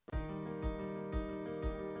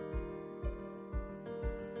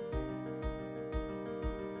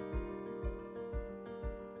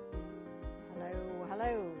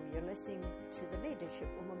listening to the Leadership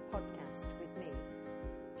Woman podcast with me,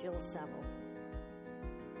 Jill Saville.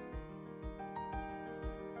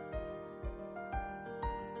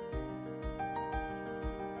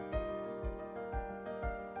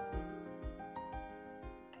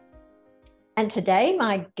 And today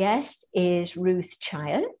my guest is Ruth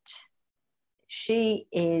Chiat. She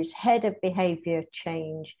is Head of Behaviour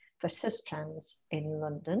Change for SUSTRANS in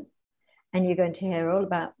London. And you're going to hear all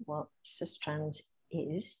about what SUSTRANS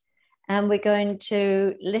is. And we're going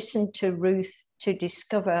to listen to Ruth to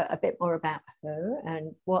discover a bit more about her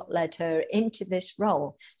and what led her into this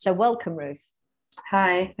role. So welcome, Ruth.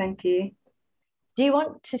 Hi, thank you. Do you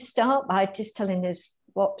want to start by just telling us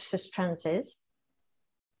what SUSTRANS is?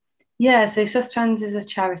 Yeah, so SUSTRANS is a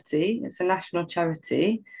charity. It's a national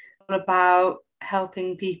charity all about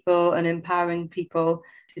helping people and empowering people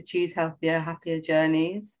to choose healthier, happier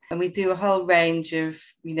journeys. And we do a whole range of,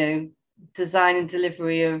 design and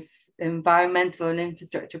delivery of environmental and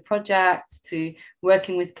infrastructure projects to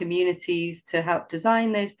working with communities to help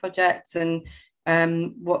design those projects. And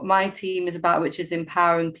what my team is about, which is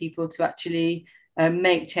empowering people to actually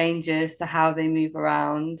make changes to how they move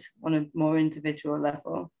around on a more individual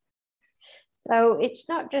level. So it's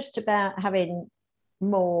not just about having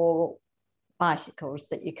more bicycles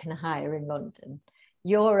that you can hire in London.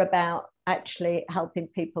 You're about actually helping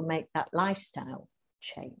people make that lifestyle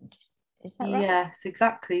change. Is that right? Yes,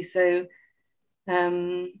 exactly. So,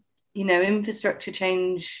 infrastructure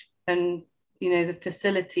change and, the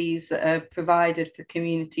facilities that are provided for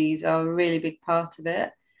communities are a really big part of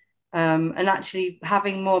it. And actually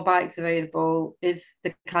having more bikes available is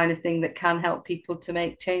the kind of thing that can help people to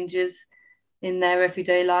make changes in their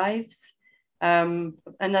everyday lives.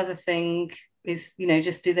 Another thing is,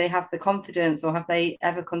 just do they have the confidence, or have they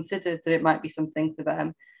ever considered that it might be something for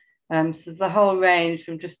them? So there's a whole range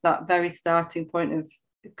from just that very starting point of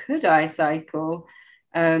could I cycle,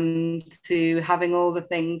 to having all the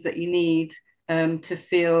things that you need to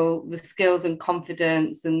feel the skills and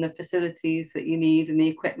confidence and the facilities that you need and the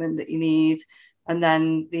equipment that you need, and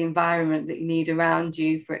then the environment that you need around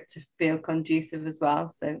you for it to feel conducive as well.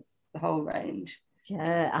 So it's the whole range.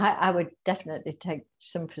 Yeah, I would definitely take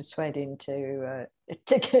some persuading to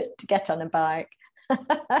get on a bike.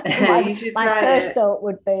 my first thought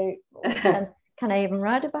would be, can I even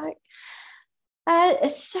ride a bike?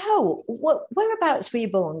 So whereabouts were you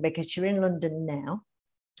born? Because you're in London now.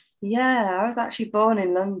 Yeah, I was actually born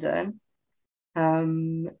in London,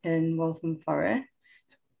 in Waltham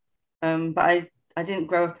Forest. But I didn't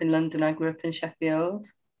grow up in London. I grew up in Sheffield.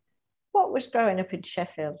 What was growing up in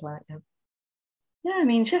Sheffield like then? Yeah, I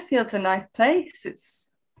mean, Sheffield's a nice place.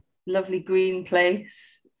 It's a lovely green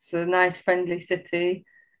place. It's a nice, friendly city.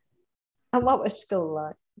 And what was school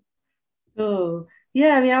like? School.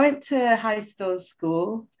 Yeah, I mean, I went to High Stores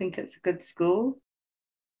School. I think it's a good school.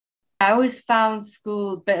 I always found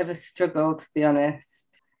school a bit of a struggle, to be honest.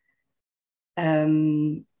 I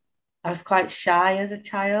was quite shy as a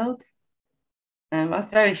child. I was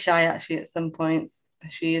very shy, actually, at some points,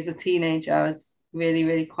 especially as a teenager. I was really,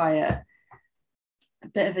 really quiet. A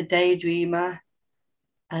bit of a daydreamer,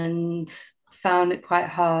 and found it quite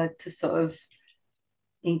hard to sort of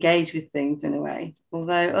engage with things in a way.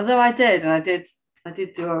 Although I did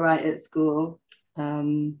do all right at school.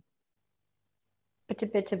 But a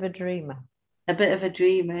bit of a dreamer. A bit of a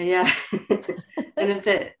dreamer, yeah. And a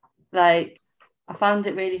bit like I found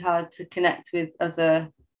it really hard to connect with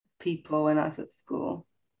other people when I was at school.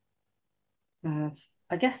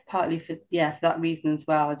 I guess partly for that reason as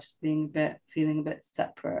well, just feeling a bit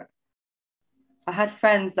separate. I had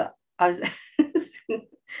friends that I was I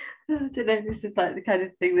don't know if this is like the kind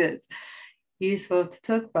of thing that's useful to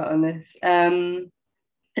talk about on this.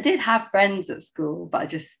 I did have friends at school, but I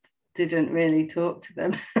just didn't really talk to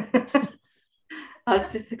them. I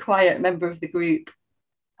was just a quiet member of the group.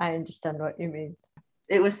 I understand what you mean.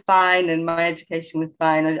 It was fine, and my education was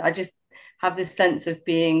fine. I just have this sense of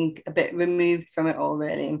being a bit removed from it all,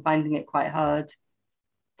 really, and finding it quite hard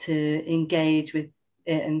to engage with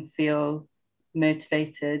it and feel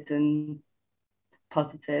motivated and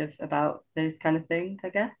positive about those kind of things, I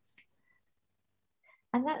guess.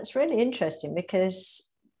 And that's really interesting, because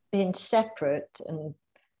being separate and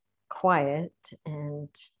quiet and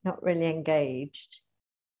not really engaged,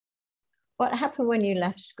 what happened when you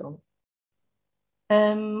left school?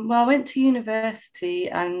 Well, I went to university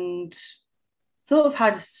and sort of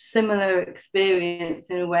had a similar experience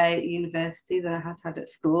in a way at university than I had at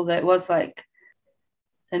school. Though it was like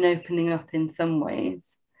an opening up in some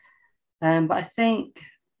ways. But I think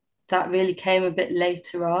that really came a bit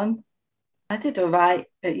later on. I did all right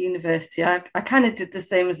at university. I kind of did the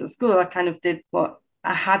same as at school. I kind of did what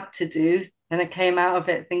I had to do. And I came out of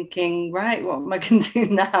it thinking, right, what am I going to do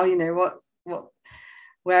now? You know,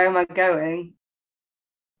 where am I going?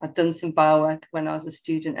 I'd done some bar work when I was a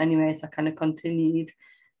student anyway, so I kind of continued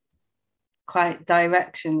quite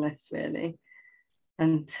directionless really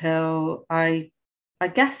until I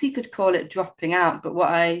guess you could call it dropping out, but what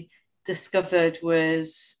I discovered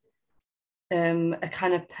was a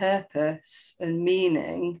kind of purpose and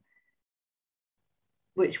meaning,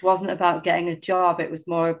 which wasn't about getting a job, it was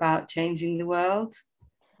more about changing the world.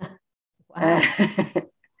 Wow.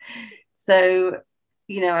 So,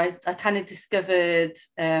 you know, I kind of discovered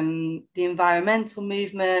the environmental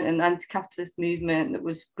movement and anti-capitalist movement that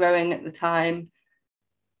was growing at the time,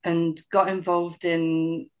 and got involved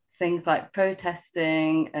in things like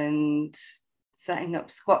protesting and setting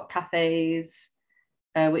up squat cafes,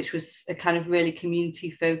 which was a kind of really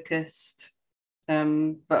community focused,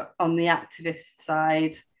 but on the activist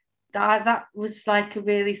side. That was like a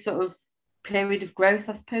really sort of period of growth,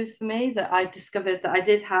 I suppose, for me, that I discovered that I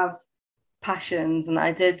did have passions and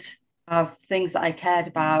I did have things that I cared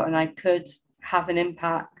about, and I could have an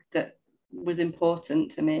impact that was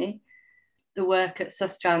important to me. The work at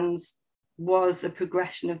SUSTRANS was a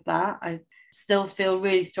progression of that. I still feel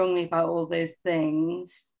really strongly about all those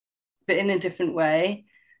things, but in a different way.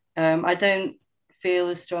 I don't feel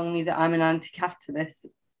as strongly that I'm an anti-capitalist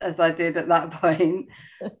as I did at that point.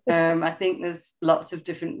 I think there's lots of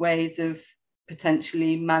different ways of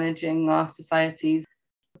potentially managing our societies.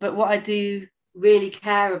 But what I do really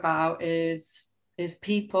care about is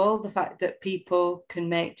people, the fact that people can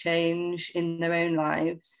make change in their own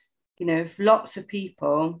lives. You know, if lots of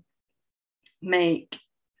people make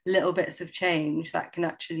little bits of change, that can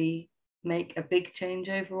actually make a big change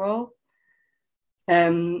overall.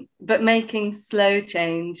 But making slow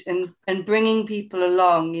change and bringing people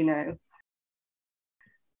along, you know.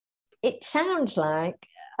 It sounds like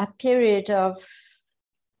a period of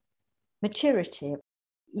maturity.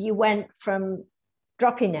 You went from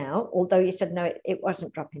dropping out, although you said no, it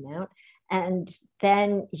wasn't dropping out, and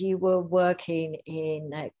then you were working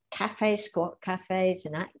in cafes, squat cafes,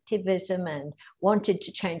 and activism, and wanted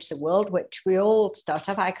to change the world, which we all start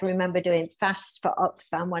off. I can remember doing fasts for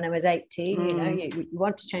Oxfam when I was 18. You know, you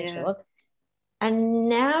want to change the world, and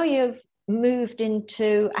now you've moved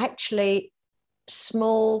into actually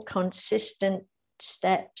small, consistent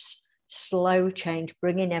steps, slow change,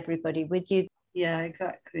 bringing everybody with you. Yeah,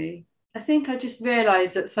 exactly. I think I just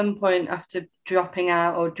realised at some point after dropping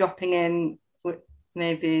out, or dropping in,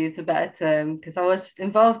 maybe is a better term, because I was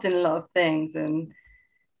involved in a lot of things and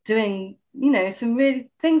doing, you know, some really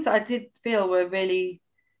things that I did feel were really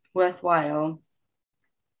worthwhile.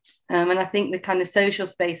 And I think the kind of social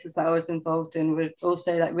spaces that I was involved in were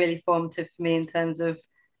also like really formative for me in terms of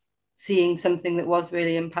seeing something that was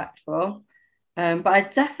really impactful. But I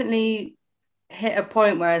definitely hit a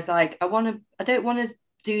point where I was like, I don't want to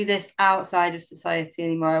do this outside of society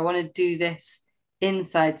anymore. I want to do this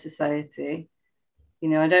inside society. You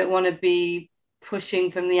know, I don't want to be pushing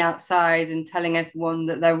from the outside and telling everyone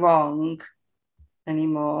that they're wrong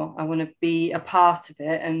anymore. I want to be a part of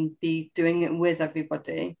it and be doing it with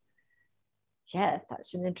everybody. Yeah,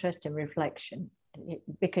 that's an interesting reflection,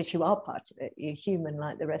 because you are part of it. You're human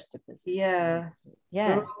like the rest of us. Yeah.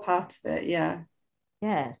 We're all part of it. Yeah.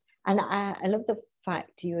 Yeah. And I love the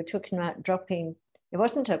fact you were talking about dropping. It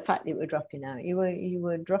wasn't a fact that you were dropping out. You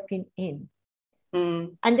were dropping in.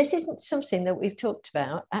 And this isn't something that we've talked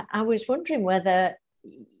about. I was wondering whether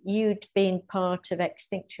you'd been part of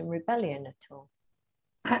Extinction Rebellion at all.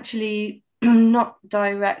 Actually, not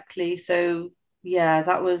directly. So yeah,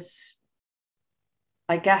 that was,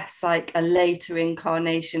 I guess, like a later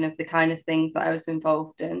incarnation of the kind of things that I was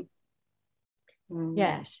involved in.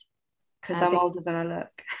 Yes. Because I'm older than I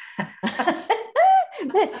look.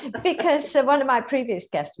 Because one of my previous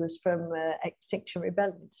guests was from Extinction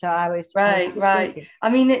Rebellion, so I was right. Thinking. I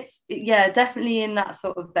mean, it's definitely in that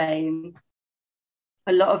sort of vein.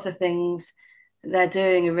 A lot of the things they're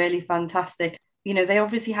doing are really fantastic. You know, they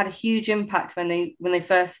obviously had a huge impact when they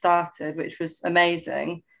first started, which was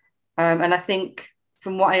amazing. And I think,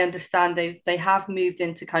 from what I understand, they have moved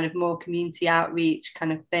into kind of more community outreach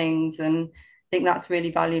kind of things, and I think that's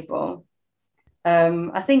really valuable.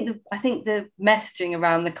 I think the messaging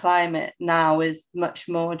around the climate now is much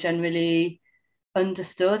more generally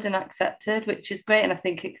understood and accepted, which is great. And I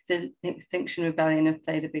think Extinction Rebellion have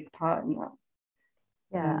played a big part in that.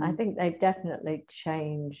 Yeah, I think they've definitely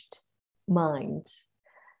changed minds.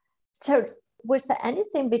 So was there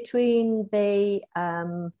anything between the,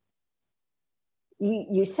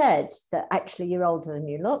 you said that actually you're older than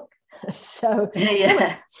you look, So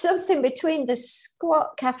Yeah. something between the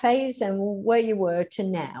squat cafes and where you were to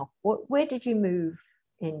now. Where did you move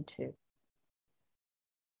into?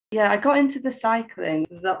 Yeah, I got into the cycling.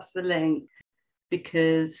 That's the link,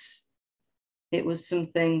 because it was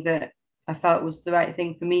something that I felt was the right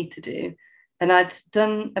thing for me to do. And I'd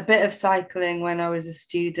done a bit of cycling when I was a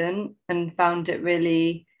student and found it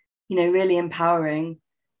really, really empowering,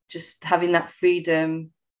 just having that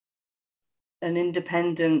freedom and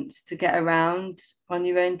independence to get around on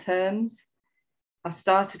your own terms. I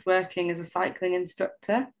started working as a cycling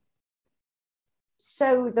instructor.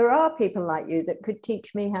 So there are people like you that could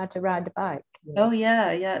teach me how to ride a bike. Oh,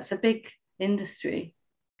 yeah, it's a big industry.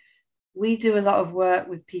 We do a lot of work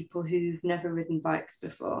with people who've never ridden bikes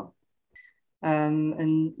before,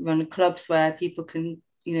 and run clubs where people can,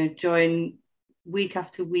 join week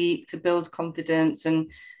after week to build confidence,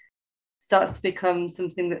 and starts to become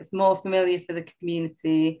something that's more familiar for the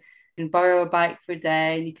community. You can borrow a bike for a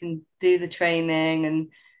day, and you can do the training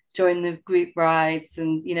and join the group rides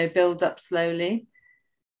and, build up slowly.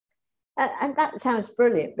 And that sounds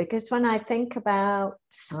brilliant, because when I think about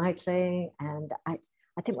cycling, and I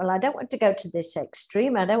think, well, I don't want to go to this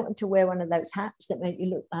extreme. I don't want to wear one of those hats that make you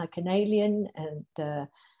look like an alien, and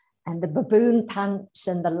the baboon pants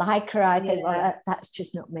and the lycra. I think, well, that's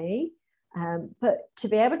just not me. But to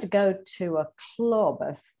be able to go to a club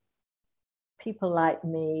of people like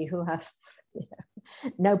me who have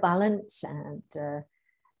no balance and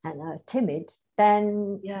are timid,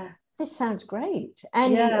 then this sounds great.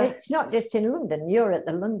 And it's not just in London. You're at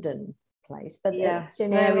the London place, but it's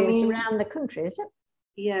in areas around the country, is it?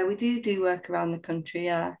 Yeah, we do work around the country,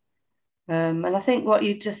 yeah. And I think what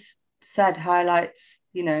you just said highlights,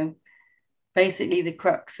 basically the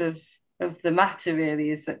crux of the matter, really,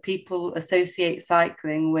 is that people associate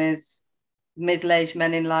cycling with middle-aged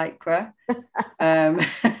men in lycra.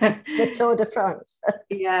 The Tour de France.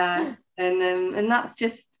 Yeah, and that's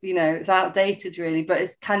just, it's outdated, really, but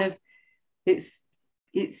it's kind of, it's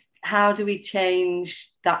how do we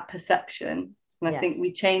change that perception? And I think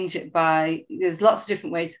we change it by, there's lots of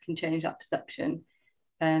different ways we can change that perception.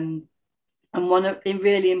 And one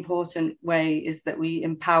really important way is that we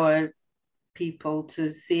empower people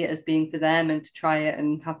to see it as being for them and to try it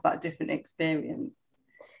and have that different experience.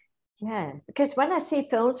 Yeah, because when I see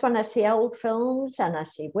old films, and I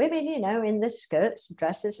see women, in the skirts,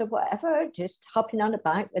 dresses, or whatever, just hopping on a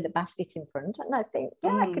bike with a basket in front, and I think,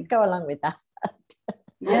 I could go along with that.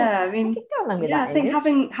 Yeah, I mean, I could go along with that. I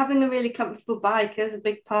think having a really comfortable bike is a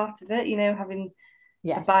big part of it. Having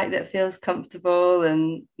a bike that feels comfortable,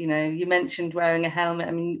 and you mentioned wearing a helmet.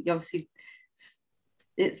 I mean, obviously,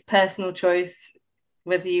 it's personal choice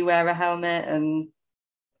whether you wear a helmet, and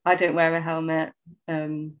I don't wear a helmet.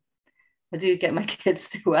 I do get my kids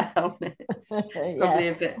to wear helmets. Probably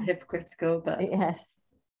a bit hypocritical, but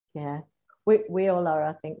we all are,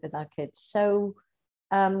 I think, with our kids. So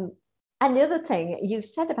and the other thing you've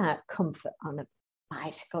said about comfort on a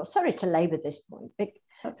bicycle, sorry to labor this point,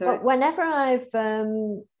 but whenever I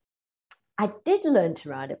did learn to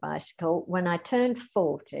ride a bicycle when I turned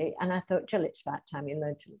 40, and I thought, Jill, it's about time you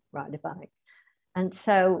learned to ride a bike. And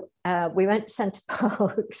so we went to Centre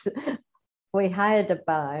Parks, we hired a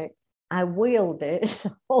bike, I wheeled it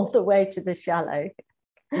all the way to the chalet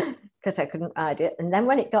because I couldn't ride it. And then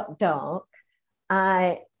when it got dark,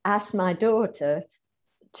 I asked my daughter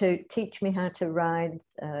to teach me how to ride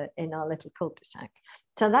in our little cul-de-sac.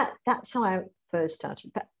 So that's how I first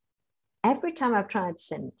started. But every time I've tried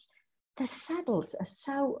since, the saddles are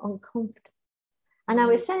so uncomfortable. And I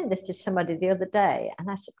was saying this to somebody the other day, and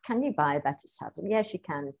I said, can you buy a better saddle? Yes, you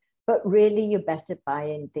can. But really, you're better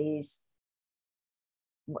buying these,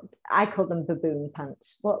 I call them baboon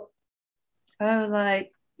pants. What? Oh,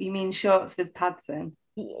 like, you mean shorts with pads in?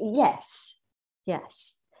 Yes.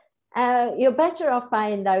 You're better off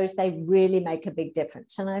buying those. They really make a big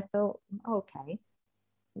difference. And I thought, okay,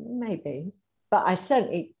 maybe. But I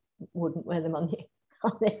certainly wouldn't wear them on the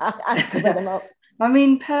I'd cover them up. I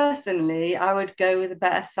mean, personally, I would go with a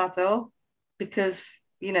better saddle because,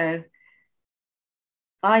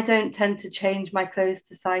 I don't tend to change my clothes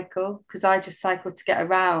to cycle because I just cycle to get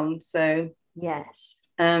around. So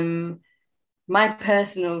my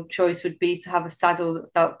personal choice would be to have a saddle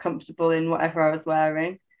that felt comfortable in whatever I was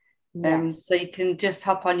wearing. So you can just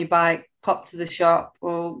hop on your bike, pop to the shop,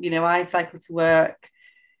 or I cycle to work.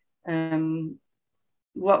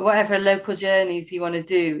 Whatever local journeys you want to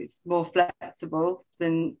do, it's more flexible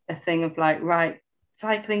than a thing of like, right,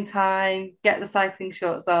 cycling time, get the cycling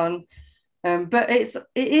shorts on. But it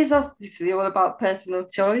is obviously all about personal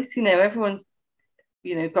choice. Everyone's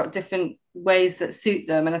got different ways that suit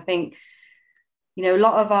them, and I think you know, a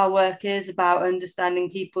lot of our work is about understanding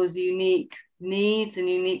people's unique needs and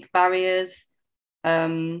unique barriers,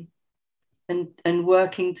 and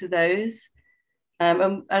working to those.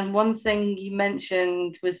 And one thing you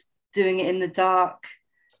mentioned was doing it in the dark.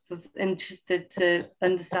 So I was interested to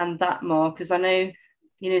understand that more, because I know,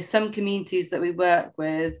 you know, some communities that we work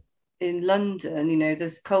with in London, you know,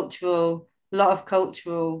 there's a lot of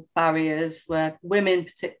cultural barriers where women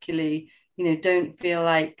particularly, you know, don't feel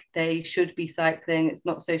like they should be cycling. It's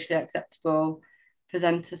not socially acceptable for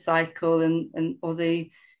them to cycle, or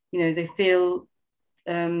they, you know, they feel,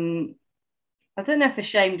 I don't know if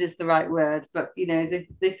ashamed is the right word, but you know,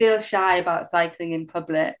 they feel shy about cycling in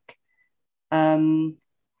public. Um,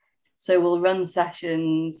 so we'll run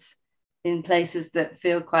sessions in places that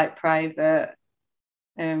feel quite private,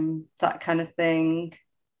 that kind of thing.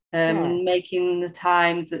 Yeah. And making the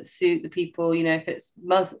times that suit the people, you know, if it's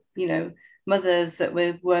mothers that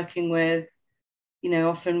we're working with, you know,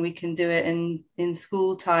 often we can do it in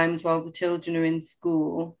school times while the children are in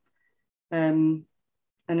school. And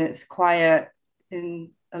it's quiet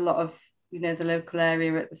in a lot of, you know, the local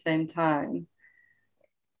area at the same time.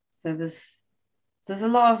 So there's a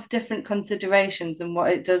lot of different considerations, and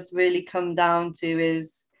what it does really come down to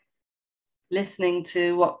is listening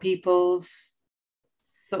to what people's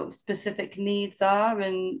sort of specific needs are,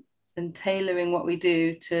 and tailoring what we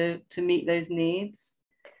do to meet those needs.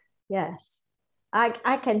 Yes.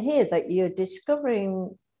 I can hear that you're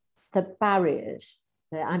discovering the barriers.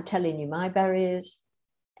 I'm telling you my barriers,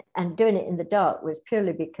 and doing it in the dark was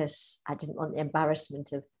purely because I didn't want the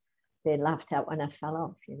embarrassment of being laughed at when I fell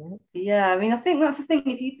off, you know. Yeah, I mean, I think that's the thing.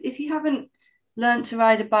 If you haven't learned to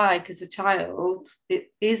ride a bike as a child,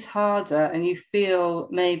 it is harder, and you feel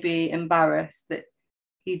maybe embarrassed that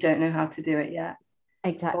you don't know how to do it yet. Or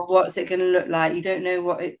Exactly. what's it going to look like? You don't know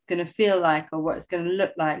what it's going to feel like or what it's going to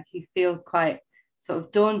look like. You feel quite sort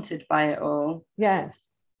of daunted by it all. Yes.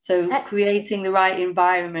 So creating the right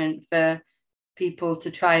environment for people to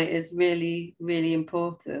try it is really, really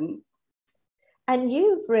important. And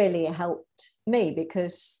you've really helped me,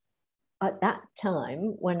 because at that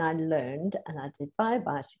time when I learned and I did buy a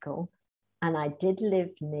bicycle, and I did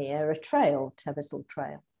live near a trail, Teversal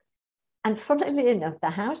Trail. And funnily enough, the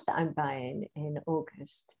house that I'm buying in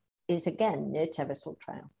August is again near Teversal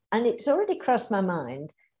Trail. And it's already crossed my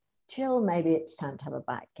mind, Jill, maybe it's time to have a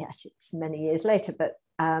bike. Yes, it's many years later, but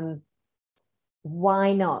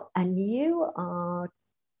why not? And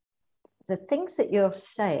the things that you're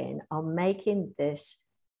saying are making this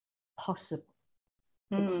possible.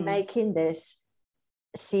 It's making this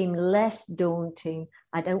seem less daunting.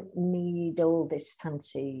 I don't need all this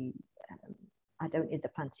fancy, I don't need the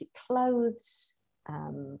fancy clothes.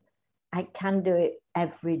 I can do it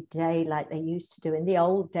every day like they used to do in the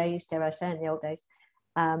old days, dare I say, in the old days.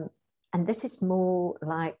 And this is more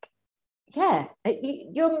like, yeah,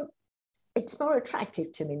 it's more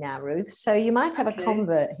attractive to me now, Ruth. So you might have a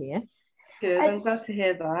convert here. Good, I'm glad to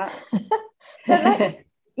hear that. So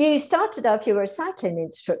you started off, you were a cycling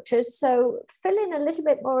instructor, so fill in a little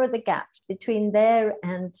bit more of the gap between there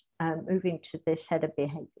and moving to this head of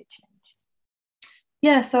behaviour change.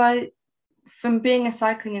 Yeah, so from being a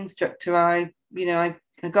cycling instructor, I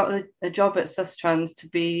got a job at SUSTRANS to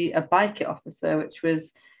be a bike officer, which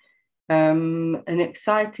was an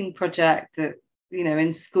exciting project that, you know,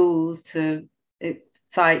 in schools to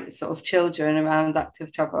excite sort of children around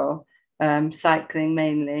active travel, cycling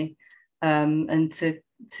mainly, and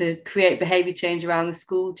to create behaviour change around the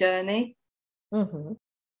school journey. Mm-hmm.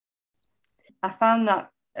 I found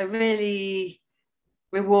that a really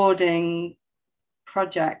rewarding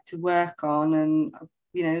project to work on. And,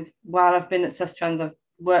 you know, while I've been at SUSTRANS, I've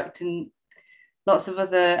worked in lots of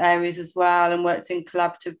other areas as well, and worked in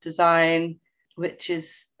collaborative design, which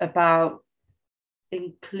is about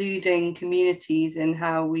including communities in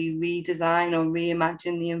how we redesign or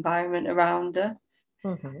reimagine the environment around us.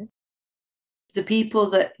 Mm-hmm. The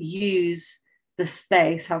people that use the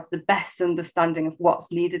space have the best understanding of what's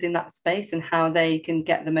needed in that space and how they can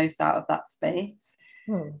get the most out of that space.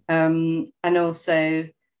 And also,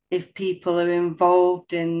 if people are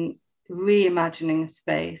involved in reimagining a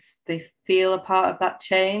space, they feel a part of that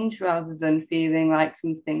change rather than feeling like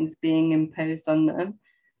something's being imposed on them.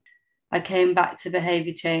 I came back to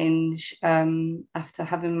behaviour change after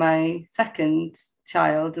having my second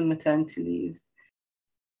child and maternity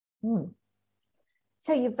leave.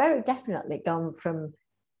 So you've very definitely gone from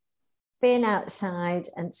being outside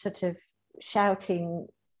and sort of shouting,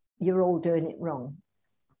 you're all doing it wrong,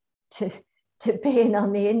 to being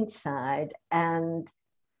on the inside and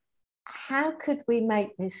how could we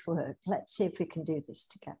make this work? Let's see if we can do this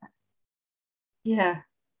together. Yeah.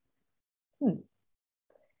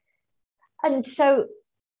 And so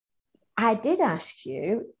I did ask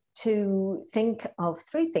you to think of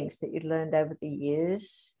 3 things that you'd learned over the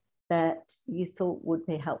years that you thought would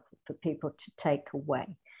be helpful for people to take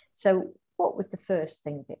away. So what would the first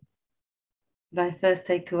thing be? My first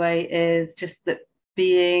takeaway is just that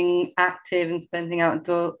being active and spending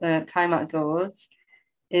time outdoors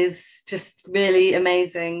is just really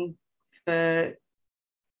amazing for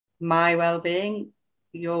my well-being,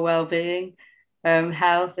 your well-being,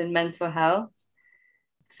 health and mental health.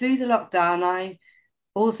 Through the lockdown, I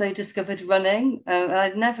also discovered running.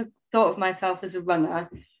 I'd never thought of myself as a runner,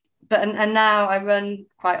 but and now I run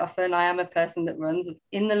quite often. I am a person that runs.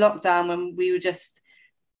 In the lockdown, when we were just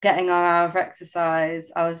getting our hour of exercise,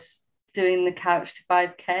 I was doing the couch to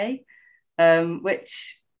 5K,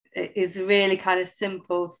 which is really kind of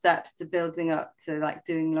simple steps to building up to like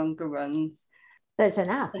doing longer runs. There's an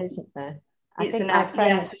app, isn't there? I think my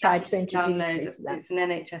friends tried to introduce me to that. It's an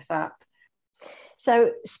NHS app.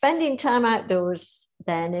 So spending time outdoors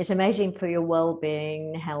then is amazing for your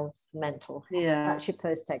well-being, health, mental health. Yeah. That's your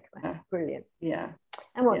first takeaway. Brilliant. Yeah.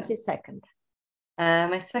 And what's your second?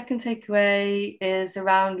 My second takeaway is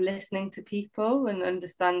around listening to people and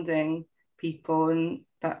understanding people, and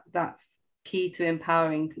that's key to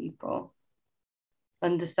empowering people.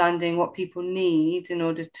 Understanding what people need in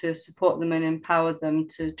order to support them and empower them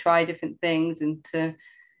to try different things and to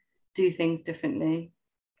do things differently.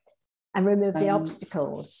 And remove the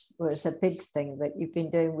obstacles was a big thing that you've been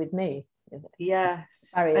doing with me.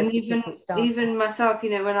 Yes. Barriers and even myself,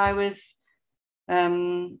 when I was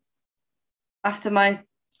after my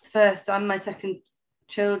first and my second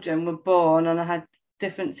children were born and I had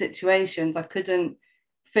different situations, I couldn't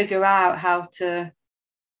figure out how to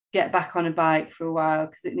get back on a bike for a while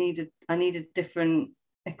because I needed different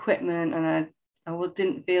equipment, and I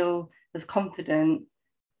didn't feel as confident.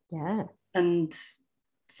 Yeah. And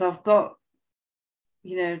so I've got,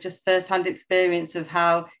 just first-hand experience of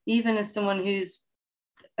how, even as someone who's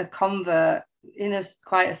a convert in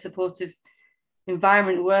quite a supportive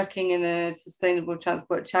environment, working in a sustainable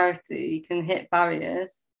transport charity, you can hit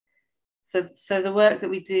barriers. So the work that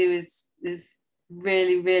we do is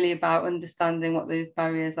really, really about understanding what those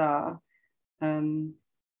barriers are, and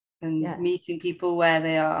meeting people where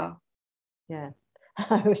they are. Yeah.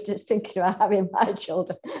 I was just thinking about having my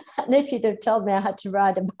children, and if you'd have told me I had to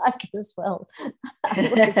ride a bike as well,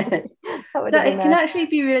 it can actually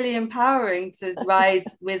be really empowering to ride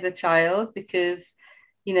with a child, because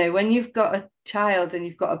when you've got a child and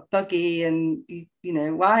you've got a buggy, and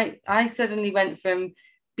why I suddenly went from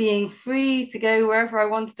being free to go wherever I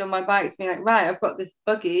wanted on my bike to being like, right, I've got this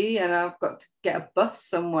buggy and I've got to get a bus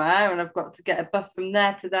somewhere, and I've got to get a bus from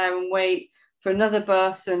there to there and wait for another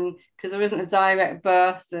bus, and because there isn't a direct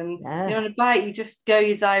bus, and on a bike you just go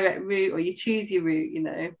your direct route, or you choose your route.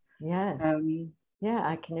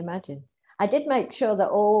 I can imagine. I did make sure that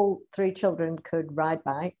all 3 children could ride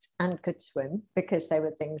bikes and could swim, because they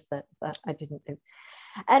were things that I didn't do.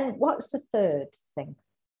 And what's the third thing?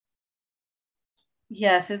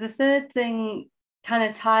 So the third thing kind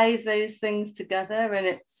of ties those things together, and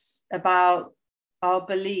it's about our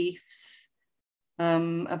beliefs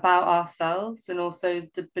about ourselves, and also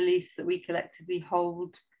the beliefs that we collectively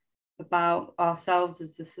hold about ourselves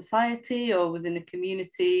as a society or within a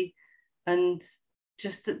community, and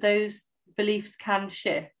just that those beliefs can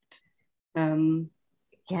shift.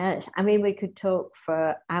 Yes, I mean, we could talk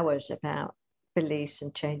for hours about beliefs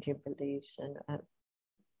and changing beliefs, and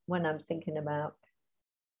when I'm thinking about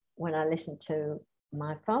when I listen to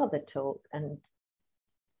my father talk, and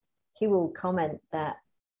he will comment that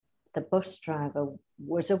the bus driver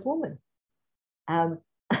was a woman. And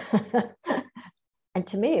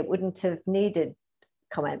to me, it wouldn't have needed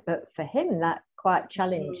comment, but for him, that quite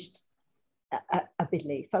challenged a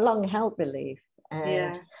belief, a long-held belief.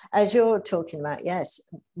 And as you're talking about, yes,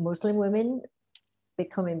 Muslim women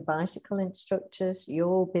becoming bicycle instructors,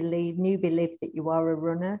 your new belief that you are a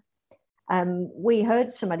runner. We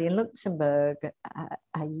heard somebody in Luxembourg,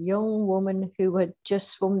 a young woman who had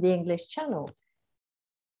just swum the English Channel.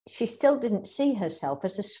 She still didn't see herself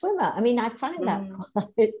as a swimmer. I mean, I find that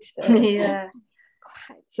quite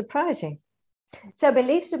surprising. So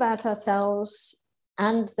beliefs about ourselves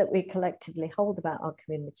and that we collectively hold about our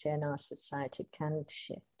community and our society can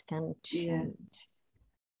shift, can change.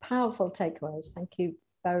 Powerful takeaways. Thank you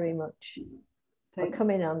very much for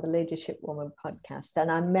coming on the Leadership Woman podcast.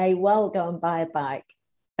 And I may well go and buy a bike.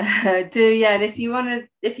 And if you want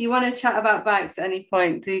to chat about bikes at any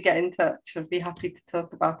point, do get in touch. I'd be happy to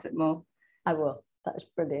talk about it more. I will. That's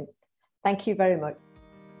brilliant. Thank you very much.